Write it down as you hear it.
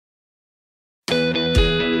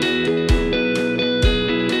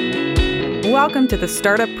Welcome to the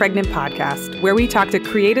Startup Pregnant Podcast, where we talk to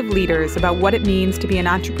creative leaders about what it means to be an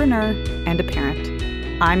entrepreneur and a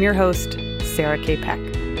parent. I'm your host, Sarah K. Peck.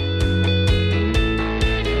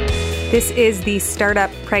 This is the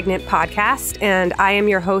Startup Pregnant Podcast, and I am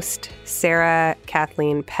your host, Sarah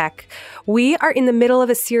Kathleen Peck. We are in the middle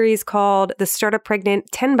of a series called the Startup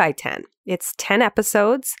Pregnant 10 by 10. It's 10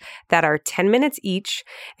 episodes that are 10 minutes each,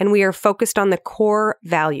 and we are focused on the core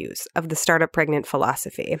values of the Startup Pregnant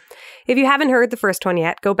philosophy. If you haven't heard the first one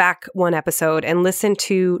yet, go back one episode and listen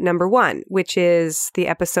to number 1, which is the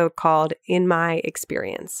episode called In My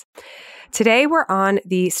Experience. Today, we're on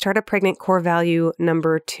the Startup Pregnant core value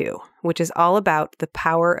number 2, which is all about the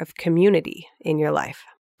power of community in your life.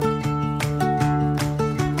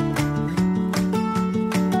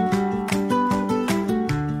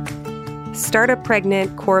 Startup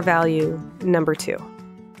Pregnant core value number 2.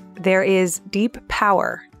 There is deep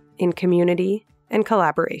power in community and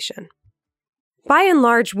collaboration. By and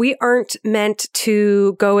large, we aren't meant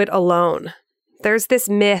to go it alone. There's this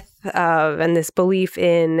myth of and this belief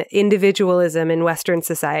in individualism in Western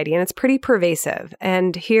society, and it's pretty pervasive.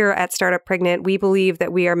 And here at Startup Pregnant, we believe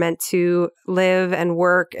that we are meant to live and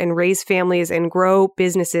work and raise families and grow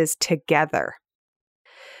businesses together.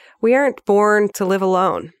 We aren't born to live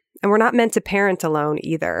alone. And we're not meant to parent alone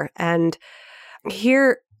either. And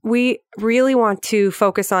here we really want to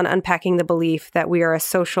focus on unpacking the belief that we are a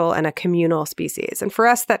social and a communal species. And for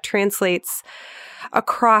us, that translates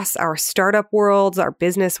across our startup worlds, our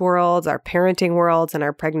business worlds, our parenting worlds, and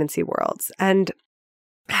our pregnancy worlds. And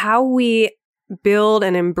how we build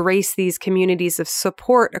and embrace these communities of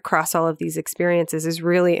support across all of these experiences is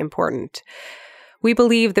really important. We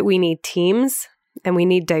believe that we need teams and we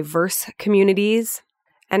need diverse communities.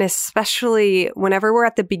 And especially whenever we're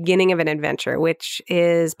at the beginning of an adventure, which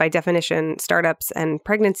is by definition, startups and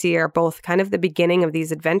pregnancy are both kind of the beginning of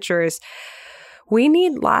these adventures, we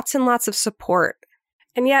need lots and lots of support.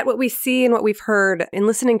 And yet what we see and what we've heard in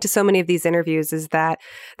listening to so many of these interviews is that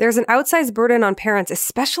there's an outsized burden on parents,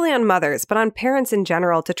 especially on mothers, but on parents in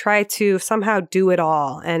general, to try to somehow do it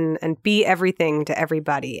all and be everything to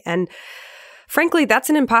everybody. And frankly, that's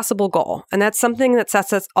an impossible goal, and that's something that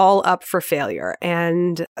sets us all up for failure.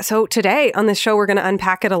 And so today on this show, we're going to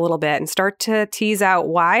unpack it a little bit and start to tease out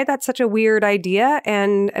why that's such a weird idea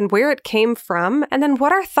and where it came from, and then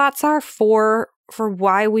what our thoughts are for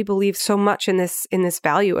why we believe so much in this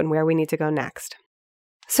value and where we need to go next.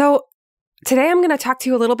 So today I'm going to talk to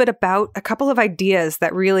you a little bit about a couple of ideas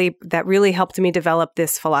that really helped me develop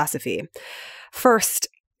this philosophy. First,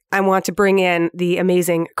 I want to bring in the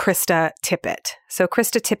amazing Krista Tippett. So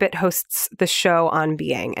Krista Tippett hosts the show On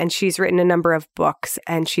Being, and she's written a number of books,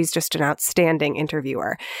 and she's just an outstanding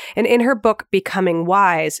interviewer. And in her book, Becoming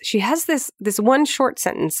Wise, she has this one short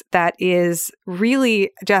sentence that is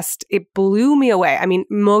really just, it blew me away. I mean,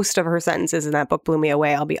 most of her sentences in that book blew me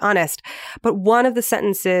away, I'll be honest. But one of the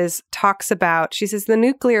sentences talks about, she says, the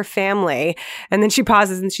nuclear family, and then she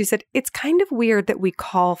pauses and she said, it's kind of weird that we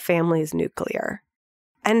call families nuclear.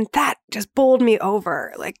 And that just bowled me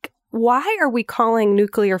over. Like, why are we calling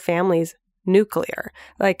nuclear families nuclear?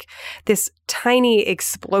 Like this tiny,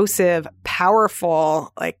 explosive,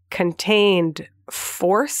 powerful, like contained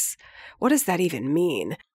force? What does that even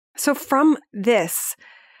mean? So from this,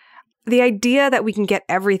 the idea that we can get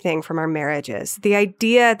everything from our marriages, the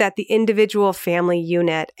idea that the individual family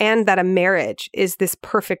unit and that a marriage is this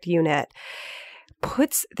perfect unit,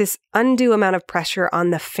 puts this undue amount of pressure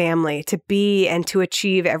on the family to be and to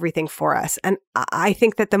achieve everything for us. And I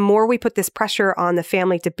think that the more we put this pressure on the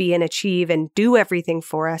family to be and achieve and do everything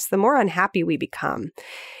for us, the more unhappy we become.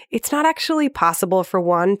 It's not actually possible for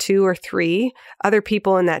 1, 2, or 3 other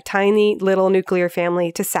people in that tiny little nuclear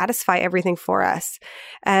family to satisfy everything for us.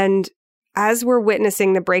 And as we're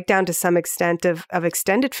witnessing the breakdown to some extent of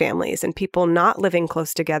extended families and people not living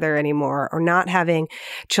close together anymore or not having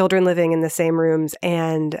children living in the same rooms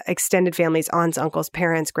and extended families, aunts, uncles,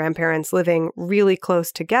 parents, grandparents living really close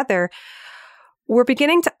together, we're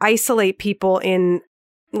beginning to isolate people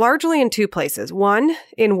largely in 2 places. One,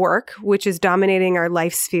 in work, which is dominating our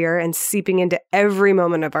life sphere and seeping into every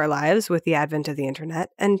moment of our lives with the advent of the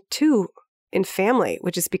internet. And 2, in family,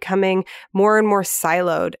 which is becoming more and more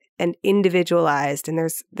siloed and individualized. And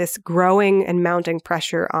there's this growing and mounting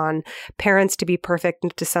pressure on parents to be perfect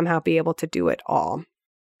and to somehow be able to do it all.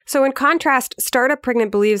 So in contrast, Startup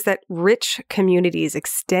Pregnant believes that rich communities,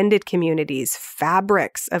 extended communities,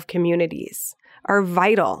 fabrics of communities are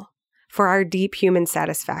vital for our deep human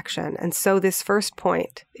satisfaction. And so this first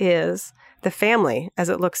point is the family as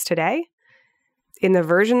it looks today, in the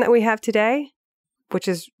version that we have today, which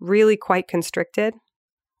is really quite constricted.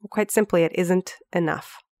 Quite simply, it isn't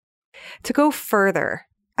enough. To go further,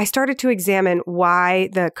 I started to examine why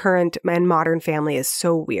the current and modern family is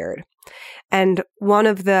so weird. And one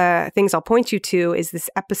of the things I'll point you to is this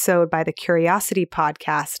episode by the Curiosity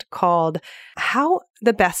podcast called How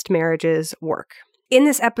the Best Marriages Work. In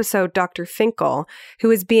this episode, Dr. Finkel, who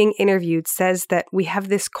is being interviewed, says that we have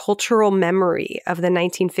this cultural memory of the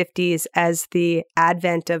 1950s as the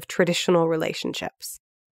advent of traditional relationships.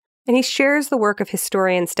 And he shares the work of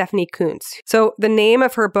historian Stephanie Coontz. So the name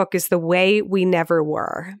of her book is The Way We Never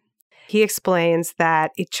Were. He explains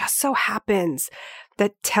that it just so happens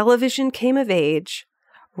that television came of age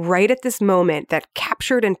right at this moment that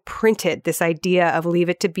captured and printed this idea of Leave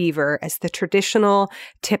It to Beaver as the traditional,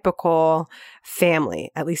 typical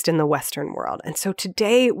family, at least in the Western world. And so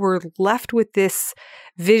today we're left with this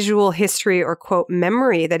visual history or, quote,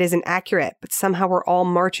 memory that isn't accurate, but somehow we're all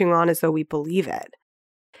marching on as though we believe it.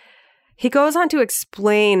 He goes on to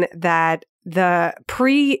explain that the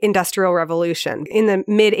pre-industrial revolution in the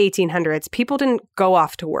mid-1800s, people didn't go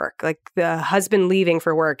off to work. Like the husband leaving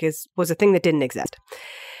for work was a thing that didn't exist.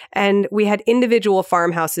 And we had individual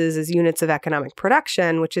farmhouses as units of economic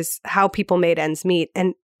production, which is how people made ends meet.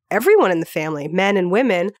 And everyone in the family, men and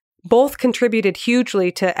women, both contributed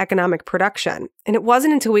hugely to economic production. And it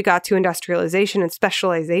wasn't until we got to industrialization and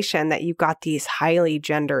specialization that you got these highly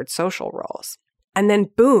gendered social roles. And then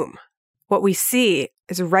boom, what we see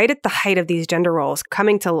is right at the height of these gender roles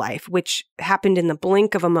coming to life, which happened in the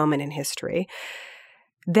blink of a moment in history.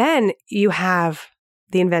 Then you have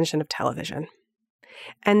the invention of television.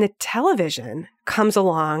 And the television comes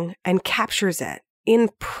along and captures it in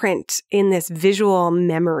print, in this visual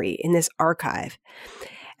memory, in this archive.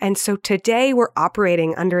 And so today we're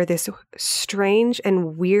operating under this strange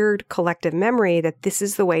and weird collective memory that this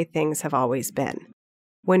is the way things have always been.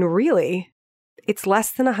 When really, it's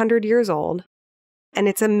less than 100 years old, and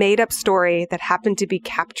it's a made-up story that happened to be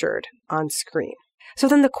captured on screen. So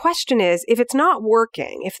then the question is, if it's not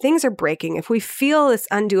working, if things are breaking, if we feel this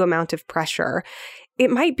undue amount of pressure, it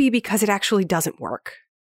might be because it actually doesn't work.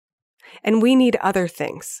 And we need other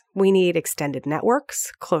things. We need extended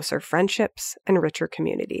networks, closer friendships, and richer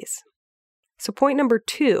communities. So point number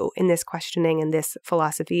 2 in this questioning and this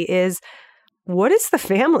philosophy is, what is the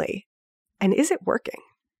family? And is it working?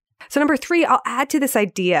 So number 3, I'll add to this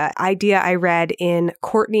idea I read in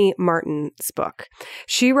Courtney Martin's book.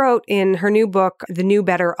 She wrote in her new book, The New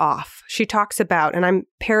Better Off. She talks about, and I'm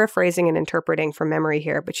paraphrasing and interpreting from memory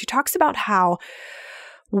here, but she talks about how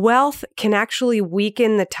wealth can actually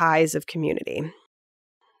weaken the ties of community.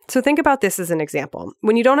 So think about this as an example.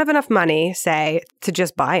 When you don't have enough money, say, to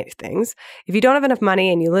just buy things, if you don't have enough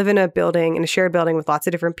money and you live in a building, in a shared building with lots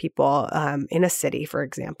of different people, in a city, for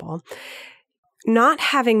example, not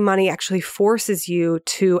having money actually forces you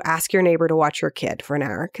to ask your neighbor to watch your kid for an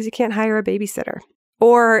hour because you can't hire a babysitter.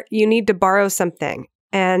 Or you need to borrow something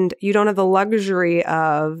and you don't have the luxury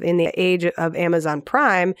of, in the age of Amazon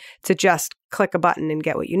Prime, to just click a button and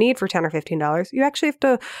get what you need for $10 or $15. You actually have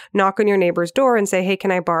to knock on your neighbor's door and say, hey,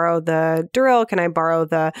 can I borrow the drill? Can I borrow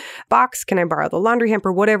the box? Can I borrow the laundry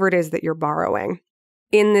hamper? Whatever it is that you're borrowing.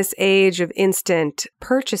 In this age of instant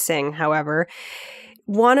purchasing, however,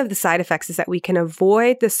 one of the side effects is that we can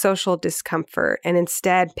avoid the social discomfort and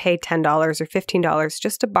instead pay $10 or $15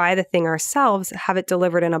 just to buy the thing ourselves, have it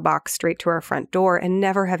delivered in a box straight to our front door, and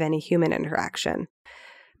never have any human interaction.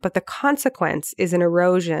 But the consequence is an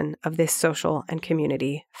erosion of this social and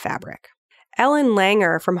community fabric. Ellen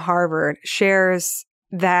Langer from Harvard shares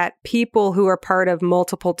that people who are part of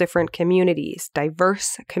multiple different communities,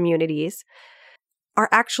 diverse communities, are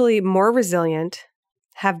actually more resilient,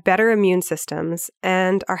 have better immune systems,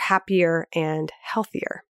 and are happier and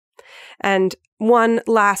healthier. And one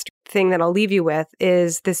last thing that I'll leave you with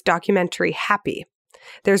is this documentary, Happy.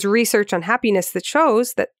 There's research on happiness that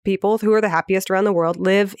shows that people who are the happiest around the world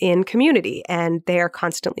live in community, and they are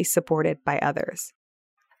constantly supported by others.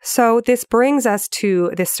 So this brings us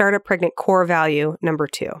to the Startup Pregnant core value number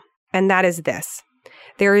 2, and that is this.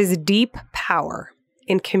 There is deep power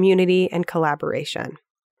in community and collaboration.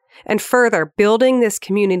 And further, building this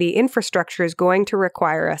community infrastructure is going to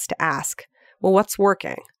require us to ask, well, what's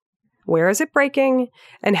working? Where is it breaking?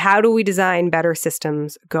 And how do we design better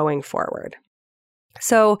systems going forward?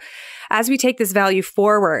 So as we take this value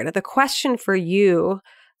forward, the question for you,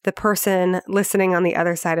 the person listening on the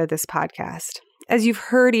other side of this podcast, as you've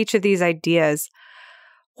heard each of these ideas,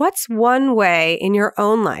 what's one way in your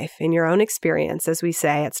own life, in your own experience, as we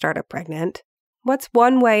say at Startup Pregnant, what's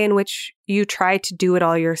one way in which you try to do it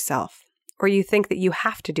all yourself, or you think that you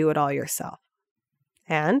have to do it all yourself?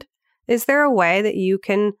 And is there a way that you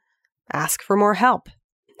can ask for more help?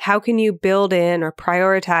 How can you build in or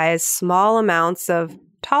prioritize small amounts of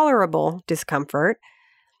tolerable discomfort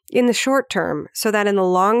in the short term, so that in the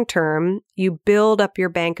long term, you build up your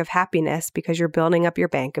bank of happiness because you're building up your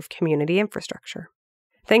bank of community infrastructure.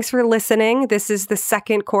 Thanks for listening. This is the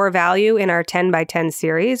second core value in our 10 by 10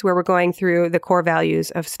 series, where we're going through the core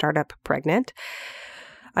values of Startup Pregnant.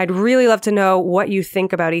 I'd really love to know what you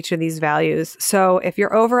think about each of these values. So if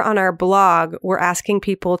you're over on our blog, we're asking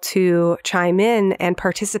people to chime in and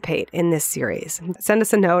participate in this series. Send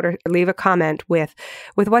us a note or leave a comment with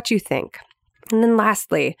what you think. And then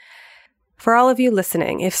lastly, for all of you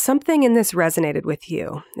listening, if something in this resonated with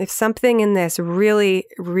you, if something in this really,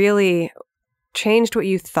 really changed what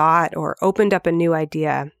you thought or opened up a new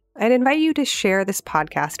idea, I'd invite you to share this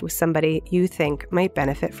podcast with somebody you think might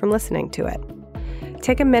benefit from listening to it.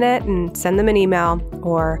 Take a minute and send them an email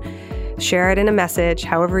or share it in a message,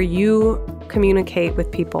 however you communicate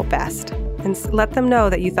with people best, and let them know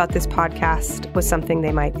that you thought this podcast was something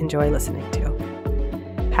they might enjoy listening to.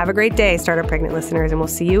 Have a great day, Startup Pregnant listeners, and we'll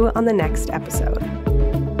see you on the next episode.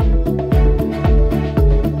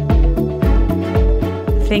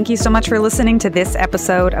 Thank you so much for listening to this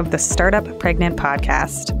episode of the Startup Pregnant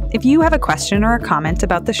podcast. If you have a question or a comment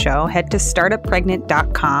about the show, head to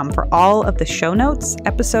startuppregnant.com for all of the show notes,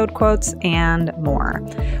 episode quotes, and more.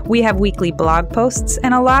 We have weekly blog posts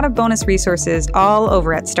and a lot of bonus resources all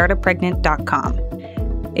over at startuppregnant.com.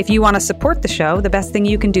 If you want to support the show, the best thing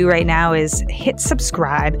you can do right now is hit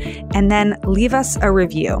subscribe and then leave us a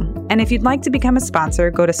review. And if you'd like to become a sponsor,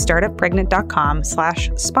 go to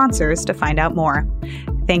startuppregnant.com/sponsors to find out more.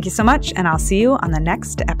 Thank you so much, and I'll see you on the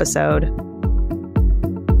next episode.